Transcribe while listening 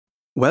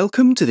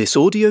Welcome to this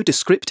audio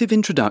descriptive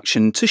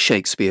introduction to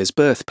Shakespeare's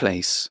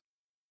Birthplace.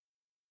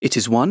 It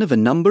is one of a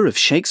number of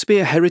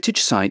Shakespeare heritage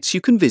sites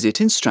you can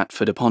visit in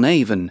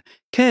Stratford-upon-Avon,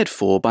 cared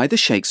for by the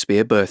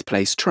Shakespeare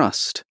Birthplace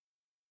Trust.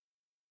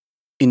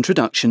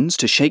 Introductions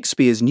to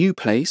Shakespeare's New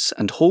Place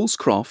and Hall's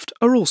Croft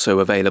are also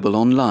available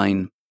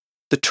online.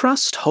 The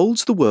Trust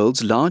holds the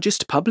world's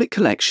largest public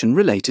collection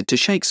related to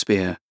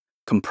Shakespeare,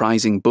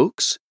 comprising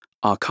books,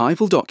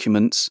 archival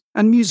documents,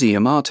 and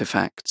museum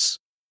artefacts.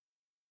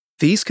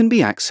 These can be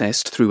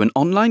accessed through an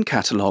online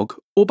catalogue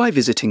or by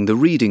visiting the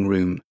reading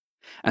room,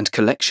 and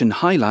collection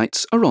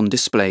highlights are on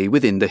display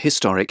within the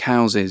historic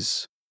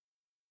houses.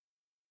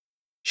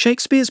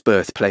 Shakespeare's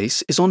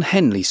Birthplace is on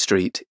Henley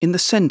Street in the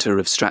centre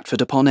of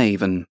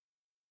Stratford-upon-Avon.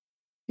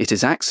 It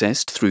is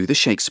accessed through the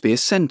Shakespeare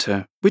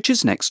Centre, which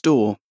is next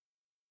door.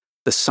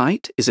 The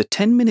site is a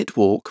 10-minute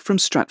walk from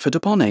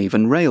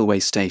Stratford-upon-Avon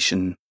railway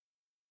station,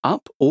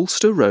 up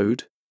Alcester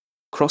Road,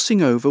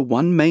 crossing over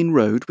one main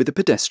road with a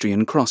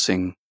pedestrian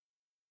crossing.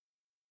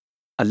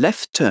 A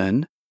left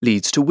turn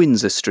leads to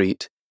Windsor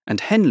Street, and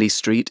Henley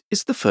Street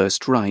is the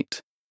first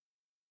right.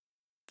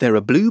 There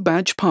are blue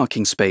badge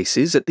parking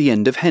spaces at the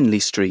end of Henley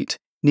Street,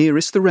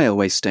 nearest the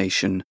railway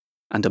station,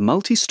 and a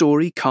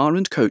multi-storey car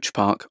and coach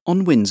park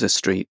on Windsor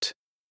Street.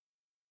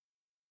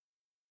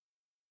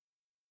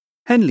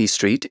 Henley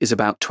Street is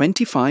about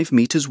 25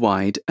 metres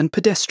wide and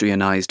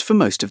pedestrianised for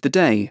most of the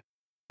day,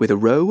 with a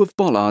row of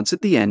bollards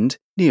at the end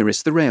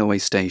nearest the railway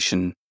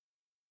station.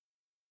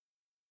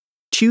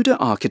 Tudor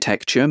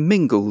architecture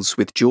mingles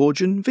with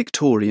Georgian,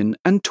 Victorian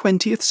and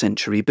 20th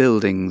century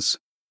buildings.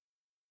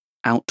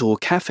 Outdoor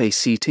cafe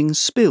seating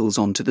spills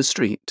onto the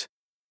street.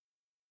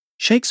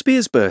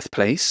 Shakespeare's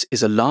Birthplace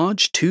is a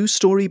large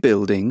two-storey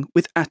building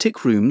with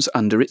attic rooms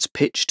under its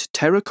pitched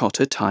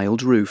terracotta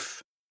tiled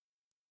roof.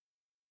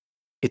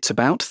 It's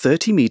about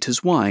 30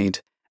 metres wide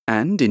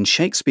and, in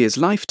Shakespeare's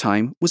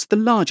lifetime, was the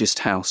largest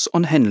house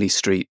on Henley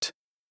Street.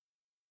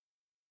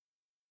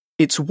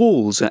 Its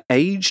walls are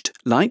aged,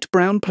 light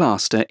brown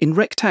plaster in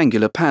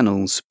rectangular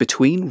panels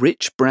between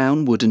rich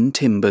brown wooden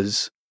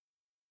timbers.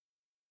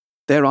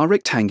 There are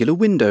rectangular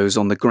windows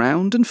on the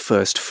ground and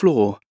first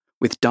floor,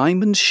 with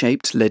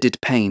diamond-shaped leaded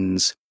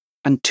panes,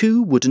 and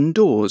two wooden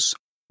doors,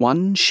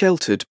 one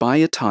sheltered by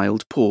a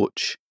tiled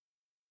porch.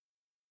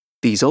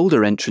 These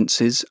older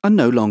entrances are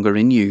no longer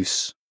in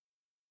use.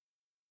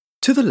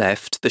 To the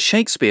left, the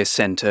Shakespeare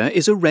Centre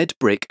is a red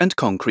brick and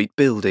concrete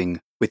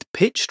building, with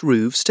pitched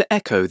roofs to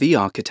echo the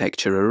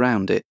architecture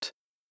around it.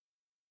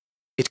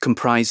 It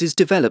comprises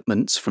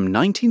developments from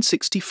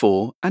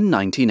 1964 and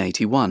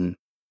 1981.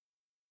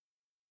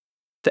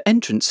 The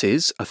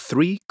entrances are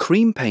three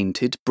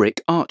cream-painted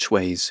brick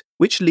archways,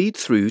 which lead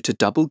through to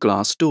double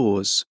glass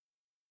doors.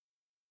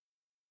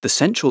 The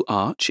central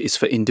arch is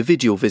for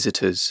individual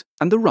visitors,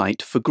 and the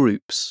right for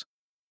groups.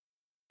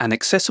 An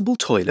accessible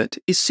toilet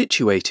is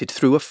situated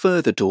through a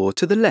further door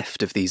to the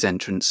left of these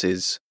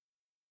entrances.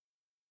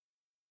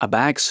 A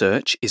bag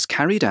search is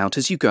carried out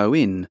as you go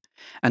in,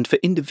 and for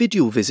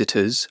individual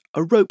visitors,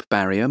 a rope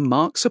barrier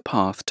marks a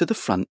path to the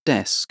front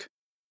desk.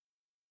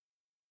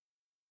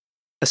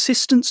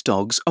 Assistance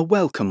dogs are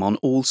welcome on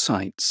all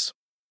sites.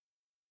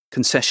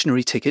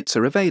 Concessionary tickets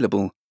are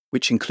available,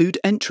 which include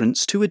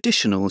entrance to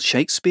additional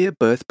Shakespeare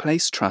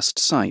Birthplace Trust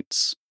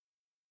sites.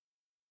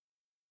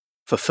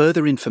 For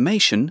further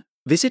information,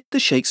 visit the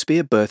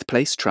Shakespeare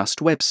Birthplace Trust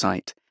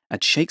website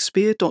at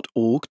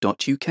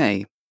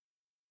shakespeare.org.uk.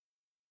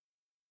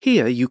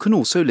 Here you can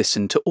also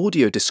listen to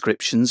audio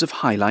descriptions of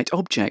highlight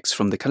objects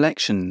from the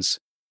collections.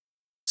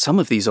 Some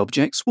of these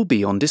objects will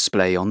be on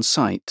display on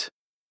site.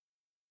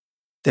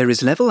 There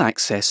is level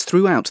access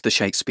throughout the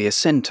Shakespeare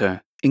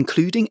Centre,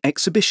 including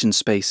exhibition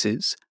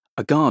spaces,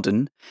 a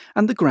garden,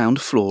 and the ground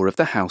floor of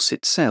the house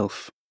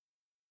itself.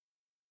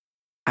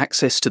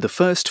 Access to the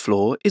first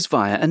floor is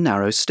via a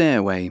narrow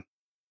stairway.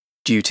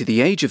 Due to the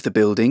age of the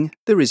building,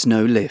 there is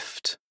no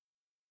lift.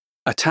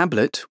 A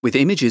tablet with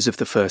images of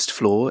the first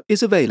floor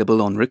is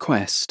available on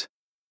request.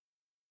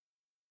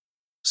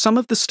 Some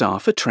of the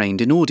staff are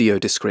trained in audio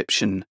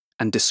description,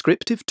 and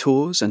descriptive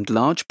tours and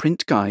large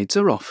print guides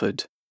are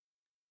offered.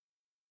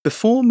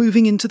 Before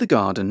moving into the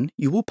garden,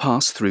 you will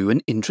pass through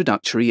an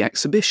introductory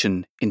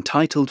exhibition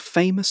entitled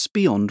Famous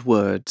Beyond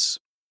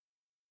Words.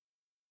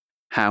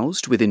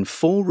 Housed within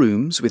 4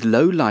 rooms with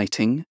low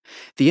lighting,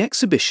 the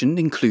exhibition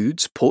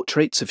includes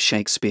portraits of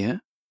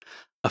Shakespeare,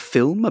 a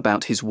film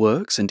about his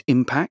works and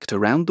impact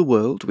around the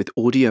world with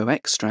audio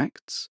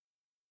extracts,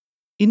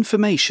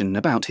 information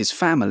about his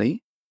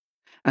family,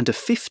 and a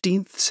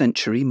 15th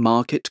century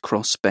market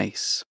cross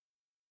base.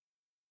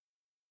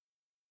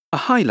 A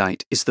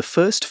highlight is the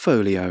first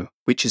folio,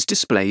 which is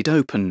displayed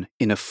open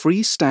in a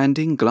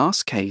freestanding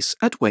glass case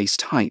at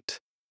waist height.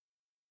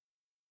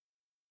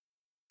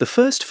 The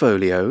first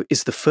folio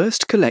is the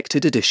first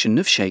collected edition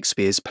of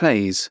Shakespeare's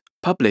plays,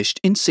 published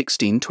in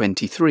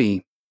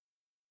 1623.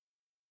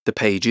 The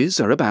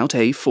pages are about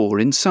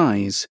A4 in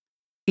size,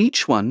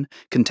 each one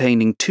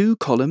containing 2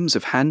 columns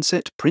of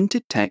handset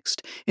printed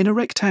text in a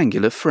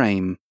rectangular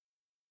frame.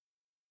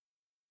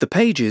 The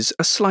pages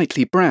are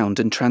slightly browned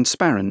and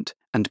transparent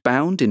and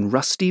bound in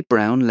rusty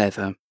brown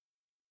leather.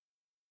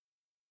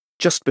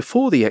 Just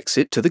before the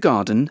exit to the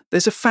garden,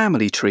 there's a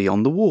family tree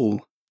on the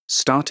wall,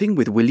 starting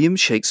with William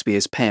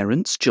Shakespeare's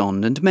parents,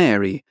 John and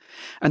Mary,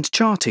 and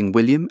charting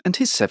William and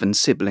his 7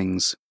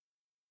 siblings.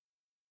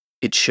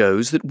 It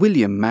shows that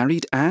William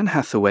married Anne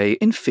Hathaway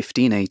in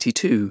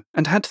 1582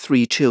 and had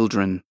 3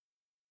 children.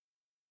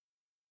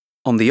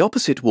 On the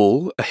opposite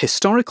wall, a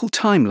historical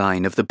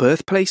timeline of the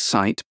Birthplace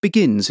site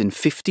begins in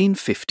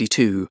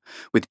 1552,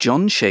 with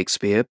John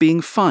Shakespeare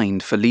being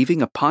fined for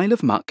leaving a pile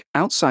of muck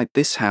outside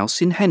this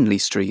house in Henley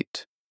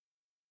Street.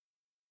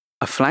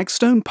 A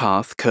flagstone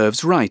path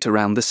curves right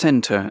around the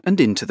centre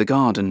and into the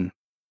garden.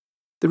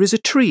 There is a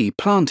tree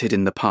planted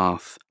in the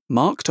path,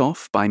 marked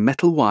off by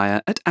metal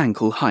wire at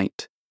ankle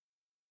height.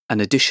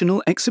 An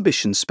additional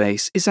exhibition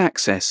space is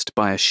accessed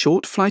by a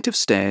short flight of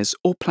stairs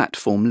or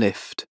platform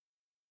lift.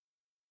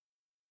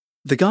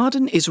 The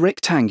garden is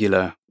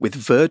rectangular, with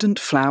verdant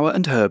flower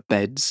and herb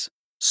beds,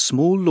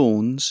 small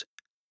lawns,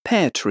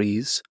 pear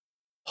trees,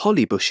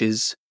 holly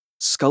bushes,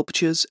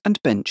 sculptures and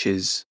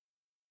benches.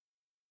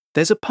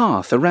 There's a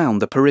path around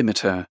the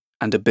perimeter,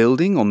 and a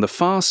building on the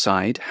far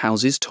side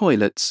houses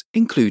toilets,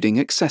 including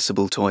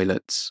accessible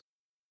toilets.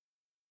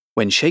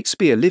 When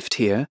Shakespeare lived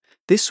here,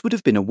 this would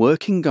have been a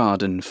working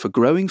garden for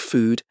growing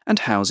food and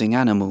housing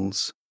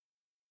animals.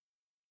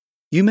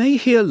 You may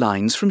hear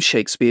lines from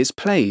Shakespeare's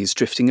plays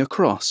drifting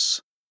across.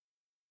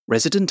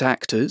 Resident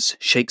actors,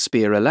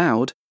 Shakespeare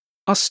allowed,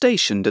 are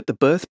stationed at the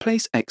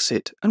Birthplace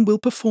exit and will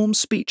perform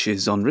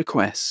speeches on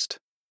request.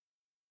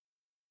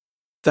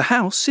 The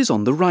house is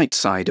on the right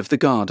side of the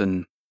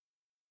garden.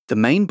 The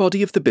main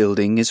body of the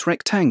building is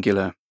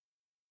rectangular.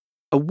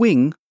 A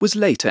wing was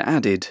later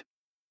added.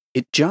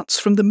 It juts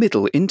from the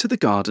middle into the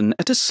garden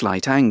at a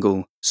slight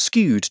angle,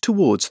 skewed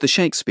towards the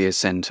Shakespeare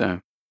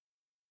Centre.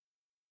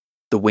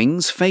 The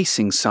wing's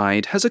facing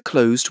side has a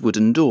closed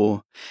wooden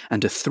door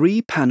and a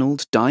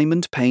 3-panelled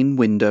diamond pane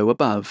window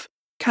above,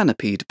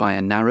 canopied by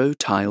a narrow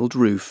tiled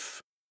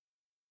roof.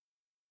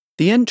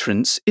 The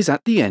entrance is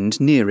at the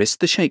end nearest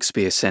the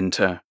Shakespeare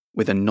Centre,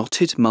 with a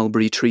knotted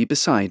mulberry tree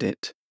beside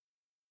it.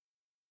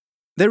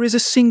 There is a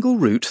single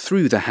route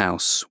through the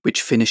house,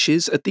 which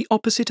finishes at the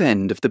opposite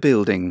end of the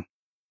building.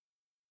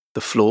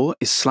 The floor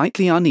is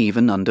slightly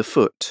uneven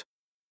underfoot.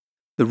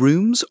 The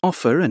rooms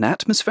offer an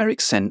atmospheric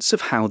sense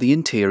of how the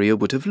interior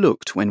would have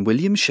looked when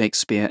William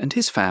Shakespeare and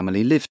his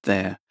family lived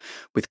there,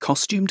 with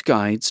costumed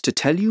guides to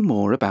tell you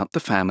more about the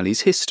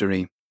family's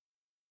history.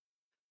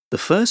 The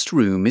first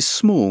room is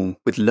small,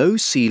 with low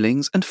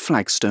ceilings and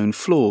flagstone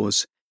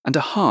floors, and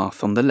a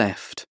hearth on the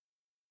left.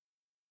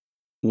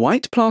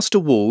 White plaster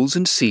walls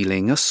and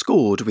ceiling are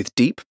scored with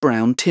deep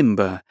brown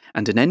timber,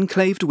 and an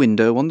enclaved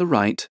window on the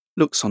right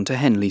looks onto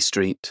Henley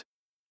Street.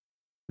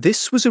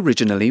 This was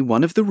originally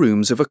one of the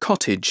rooms of a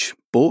cottage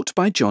bought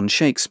by John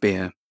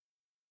Shakespeare.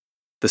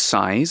 The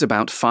size,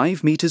 about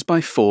 5 metres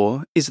by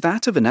 4, is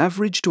that of an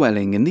average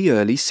dwelling in the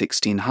early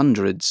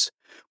 1600s,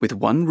 with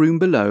 1 room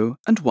below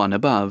and 1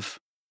 above.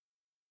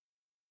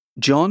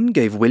 John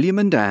gave William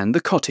and Anne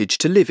the cottage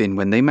to live in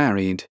when they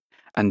married,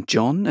 and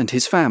John and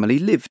his family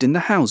lived in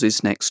the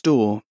houses next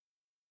door.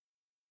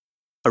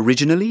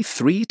 Originally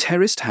 3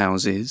 terraced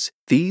houses,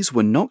 these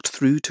were knocked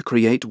through to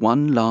create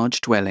 1 large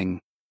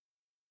dwelling.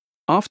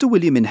 After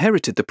William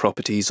inherited the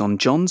properties on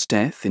John's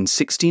death in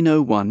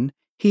 1601,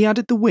 he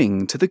added the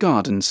wing to the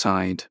garden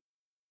side.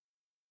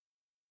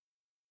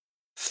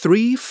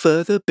 3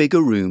 further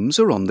bigger rooms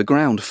are on the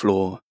ground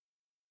floor: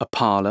 a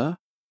parlour,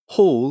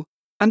 hall,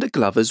 and a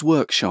glover's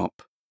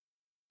workshop.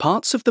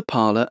 Parts of the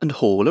parlour and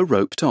hall are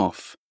roped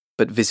off,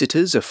 but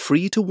visitors are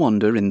free to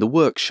wander in the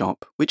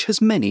workshop, which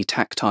has many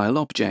tactile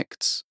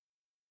objects.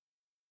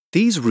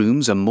 These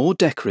rooms are more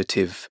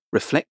decorative,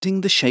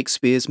 reflecting the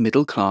Shakespeare's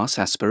middle-class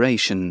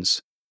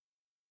aspirations.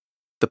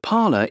 The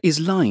parlour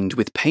is lined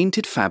with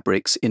painted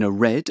fabrics in a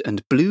red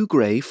and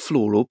blue-grey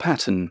floral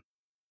pattern.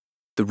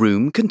 The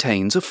room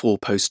contains a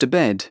 4-poster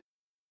bed.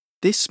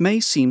 This may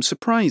seem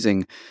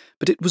surprising,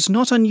 but it was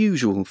not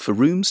unusual for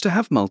rooms to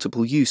have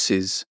multiple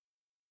uses.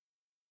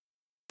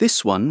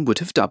 This one would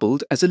have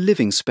doubled as a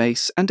living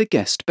space and a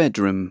guest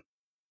bedroom.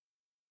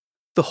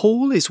 The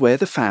hall is where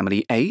the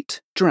family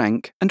ate,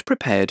 drank, and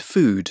prepared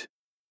food.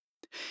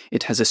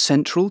 It has a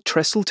central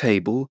trestle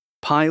table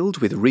piled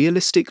with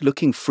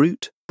realistic-looking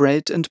fruit,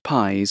 bread and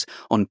pies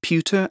on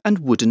pewter and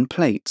wooden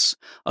plates,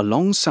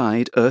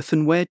 alongside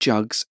earthenware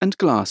jugs and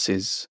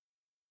glasses.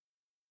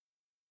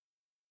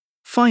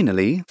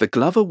 Finally, the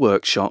Glover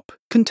workshop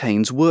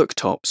contains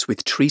worktops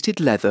with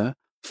treated leather,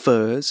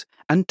 furs,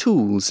 and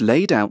tools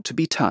laid out to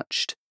be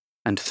touched,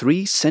 and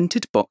 3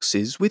 scented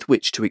boxes with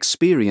which to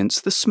experience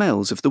the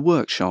smells of the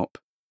workshop.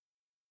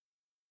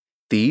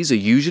 These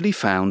are usually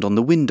found on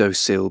the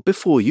windowsill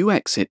before you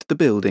exit the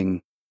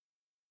building.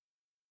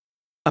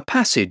 A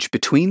passage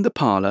between the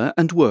parlour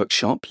and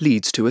workshop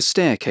leads to a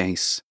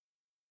staircase.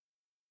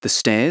 The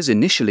stairs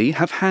initially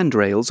have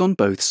handrails on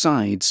both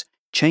sides,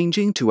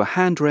 changing to a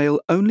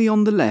handrail only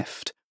on the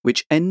left,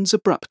 which ends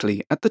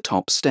abruptly at the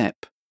top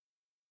step.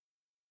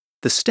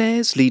 The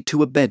stairs lead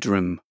to a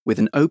bedroom with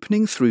an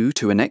opening through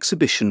to an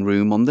exhibition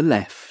room on the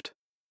left.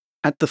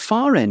 At the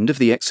far end of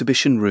the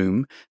exhibition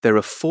room, there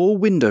are 4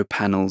 window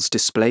panels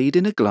displayed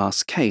in a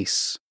glass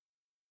case.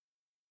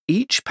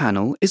 Each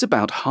panel is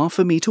about half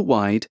a metre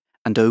wide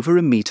and over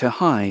a metre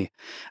high,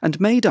 and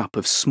made up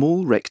of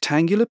small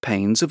rectangular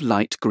panes of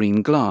light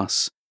green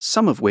glass,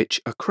 some of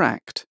which are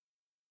cracked.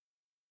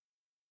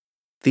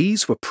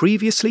 These were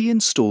previously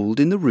installed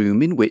in the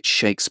room in which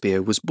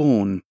Shakespeare was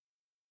born.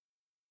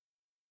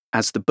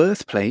 As the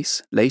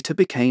birthplace later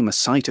became a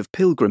site of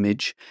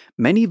pilgrimage,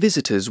 many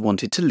visitors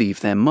wanted to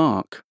leave their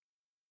mark.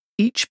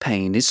 Each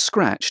pane is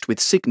scratched with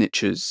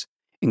signatures,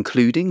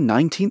 including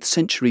 19th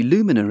century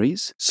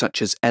luminaries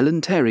such as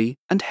Ellen Terry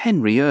and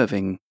Henry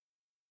Irving.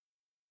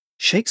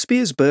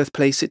 Shakespeare's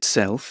birthplace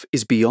itself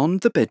is beyond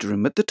the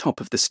bedroom at the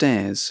top of the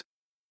stairs.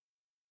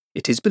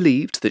 It is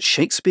believed that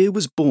Shakespeare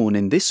was born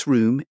in this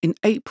room in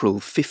April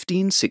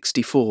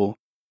 1564.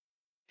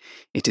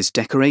 It is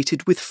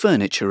decorated with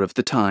furniture of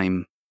the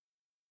time.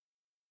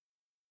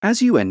 As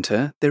you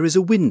enter, there is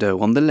a window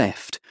on the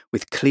left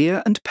with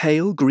clear and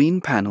pale green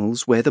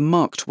panels where the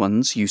marked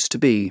ones used to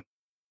be.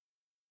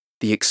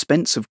 The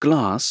expense of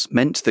glass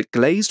meant that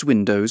glazed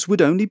windows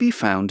would only be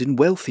found in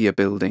wealthier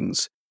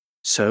buildings,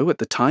 so at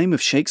the time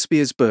of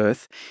Shakespeare's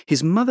birth,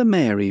 his mother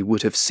Mary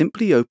would have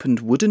simply opened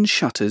wooden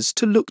shutters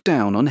to look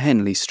down on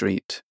Henley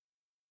Street.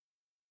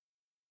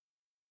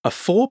 A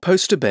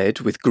 4-poster bed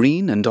with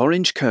green and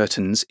orange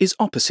curtains is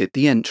opposite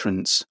the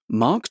entrance,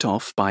 marked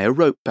off by a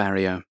rope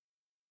barrier.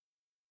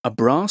 A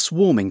brass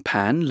warming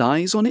pan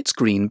lies on its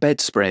green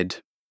bedspread.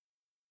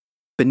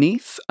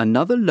 Beneath,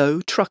 another low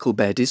truckle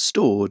bed is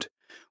stored,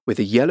 with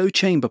a yellow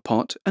chamber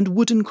pot and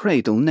wooden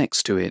cradle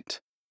next to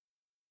it.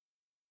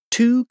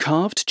 2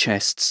 carved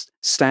chests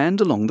stand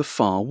along the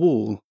far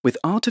wall, with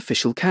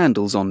artificial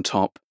candles on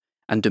top,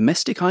 and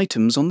domestic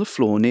items on the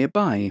floor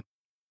nearby.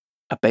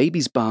 A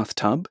baby's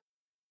bathtub,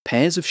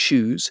 pairs of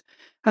shoes,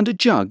 and a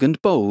jug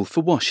and bowl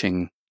for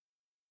washing.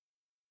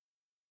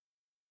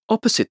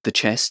 Opposite the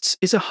chests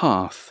is a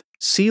hearth,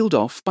 sealed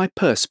off by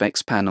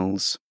perspex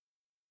panels.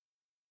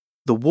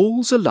 The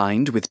walls are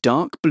lined with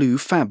dark blue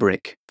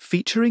fabric,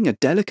 featuring a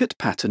delicate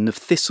pattern of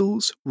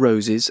thistles,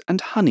 roses,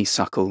 and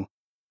honeysuckle,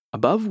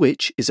 above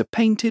which is a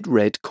painted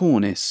red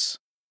cornice.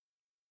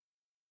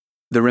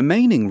 The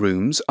remaining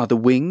rooms are the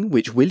wing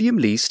which William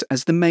leased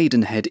as the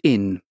Maidenhead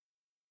Inn.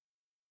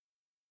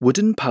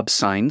 Wooden pub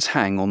signs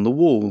hang on the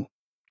wall.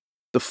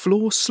 The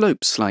floor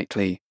slopes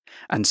slightly,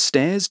 and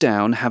stairs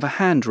down have a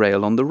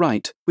handrail on the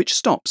right which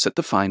stops at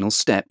the final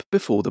step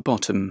before the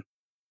bottom.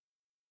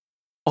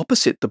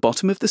 Opposite the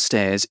bottom of the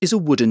stairs is a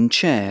wooden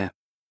chair,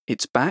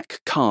 its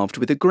back carved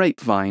with a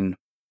grapevine.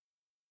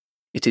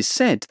 It is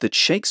said that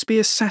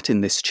Shakespeare sat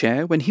in this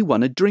chair when he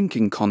won a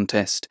drinking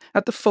contest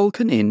at the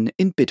Falcon Inn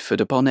in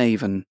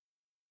Bidford-upon-Avon.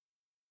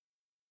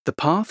 The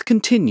path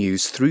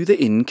continues through the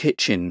inn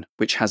kitchen,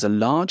 which has a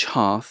large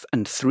hearth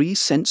and 3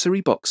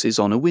 sensory boxes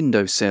on a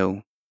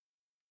windowsill.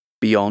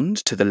 Beyond,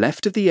 to the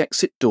left of the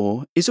exit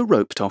door, is a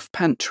roped-off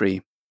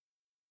pantry.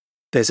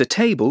 There's a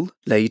table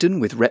laden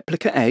with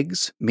replica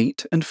eggs,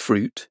 meat and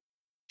fruit,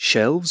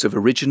 shelves of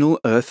original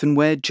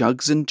earthenware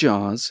jugs and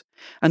jars,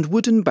 and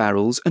wooden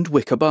barrels and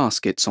wicker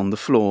baskets on the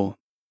floor.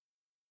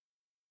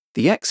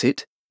 The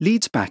exit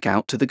leads back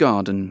out to the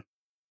garden.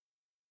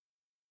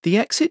 The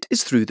exit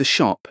is through the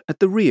shop at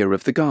the rear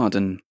of the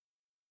garden.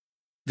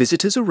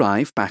 Visitors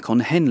arrive back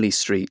on Henley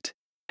Street,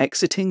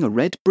 exiting a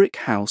red brick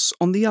house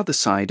on the other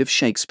side of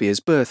Shakespeare's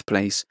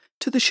birthplace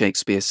to the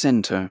Shakespeare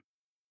Centre.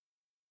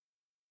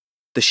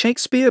 The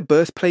Shakespeare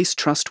Birthplace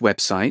Trust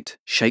website,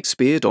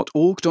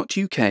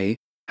 shakespeare.org.uk,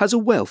 has a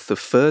wealth of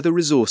further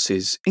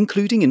resources,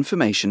 including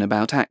information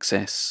about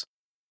access.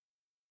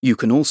 You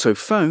can also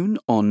phone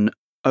on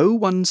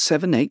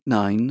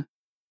 01789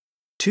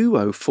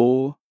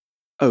 204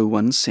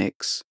 016.